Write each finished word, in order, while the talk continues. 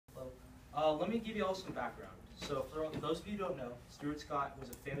Let me give you all some background. So for those of you who don't know, Stuart Scott was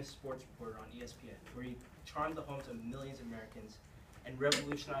a famous sports reporter on ESPN, where he charmed the homes of millions of Americans and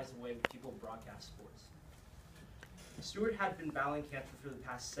revolutionized the way people broadcast sports. Stuart had been battling cancer for the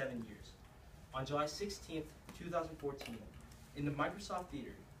past 7 years. On July 16th, 2014, in the Microsoft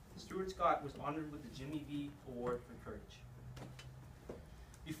Theater, Stuart Scott was honored with the Jimmy V Award for Courage.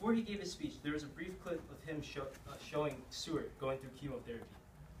 Before he gave his speech, there was a brief clip of him showing Stuart going through chemotherapy.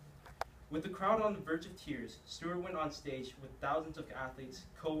 With the crowd on the verge of tears, Stuart went on stage with thousands of athletes,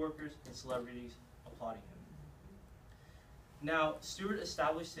 co-workers, and celebrities applauding him. Now, Stuart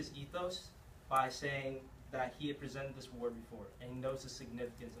established his ethos by saying that he had presented this award before, and he knows the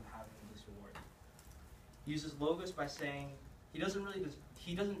significance of having this award. He uses logos by saying he doesn't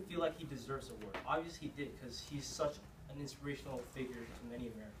feel like he deserves the award. Obviously he did, because he's such an inspirational figure to many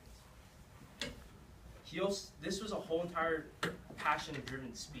Americans. This was a whole entire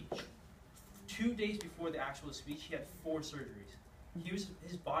passion-driven speech. 2 days before the actual speech, he had 4 surgeries.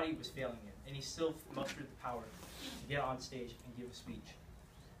 His body was failing him, and he still mustered the power to get on stage and give a speech.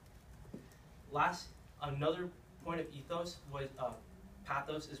 Another point of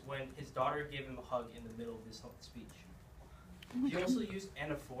pathos is when his daughter gave him a hug in the middle of his speech. He also used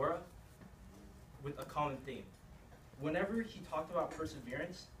anaphora with a common theme. Whenever he talked about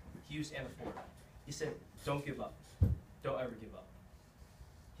perseverance, he used anaphora. He said, "Don't give up. Don't ever give up."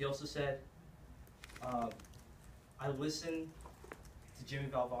 He also said, I listened to Jimmy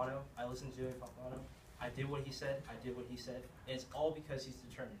Valvano. I did what he said. And it's all because he's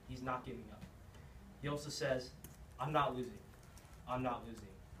determined. He's not giving up. He also says, I'm not losing.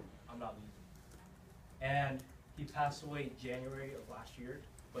 And he passed away January of last year,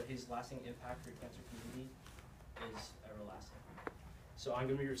 but his lasting impact for the cancer community is everlasting. So I'm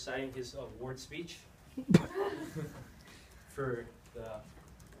going to be reciting his award speech for the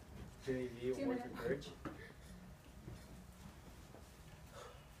Jimmy V Award for Courage.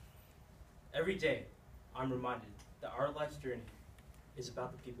 Every day, I'm reminded that our life's journey is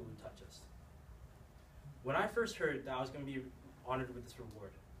about the people who touch us. When I first heard that I was going to be honored with this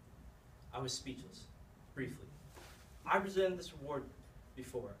reward, I was speechless, briefly. I presented this award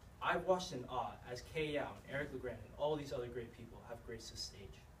before. I watched in awe as Kay Yao and Eric LeGrand and all these other great people have graced this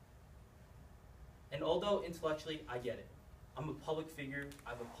stage. And although intellectually I get it, I'm a public figure, I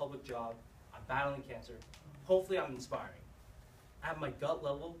have a public job, I'm battling cancer, hopefully I'm inspiring. At my gut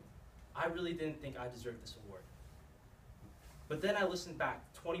level, I really didn't think I deserved this award. But then I listened back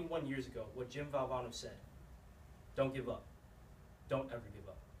 21 years ago what Jim Valvano said. Don't give up. Don't ever give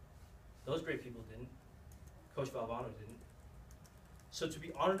up. Those great people didn't. Coach Valvano didn't. So to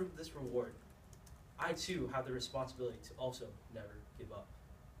be honored with this reward, I too have the responsibility to also never give up.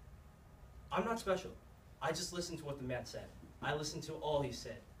 I'm not special. I just listened to what the man said. I listened to all he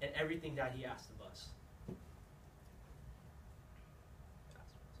said and everything that he asked of us.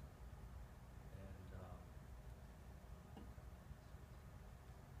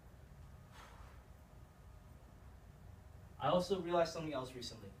 I also realized something else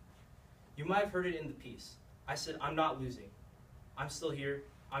recently. You might have heard it in the piece. I said, I'm not losing. I'm still here,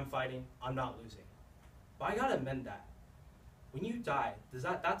 I'm fighting, I'm not losing. But I gotta amend that. When you die,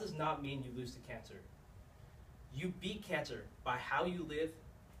 that does not mean you lose to cancer. You beat cancer by how you live,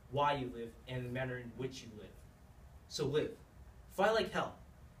 why you live, and the manner in which you live. So live. Fight like hell.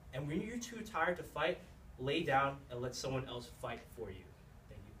 And when you're too tired to fight, lay down and let someone else fight for you.